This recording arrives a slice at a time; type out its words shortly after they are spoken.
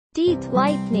Teeth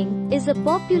whitening is a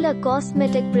popular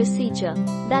cosmetic procedure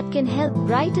that can help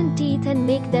brighten teeth and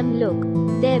make them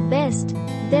look their best.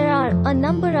 There are a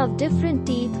number of different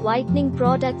teeth whitening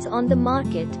products on the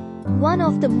market. One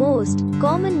of the most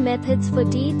common methods for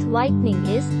teeth whitening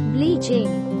is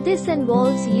bleaching. This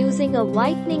involves using a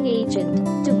whitening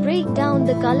agent to break down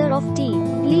the color of teeth.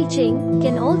 Bleaching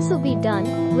can also be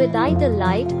done with either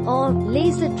light or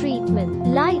laser treatment.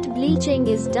 Light bleaching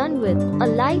is done with a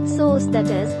light source that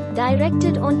is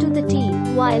directed onto the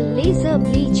teeth, while laser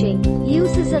bleaching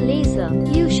uses a laser.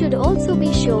 You should also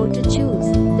be sure to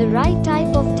choose the right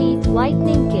type of teeth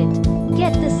whitening kit.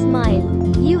 Get the smile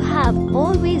you have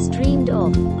always dreamed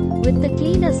of with the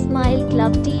Cleaner Smile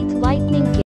Club Teeth Whitening Kit.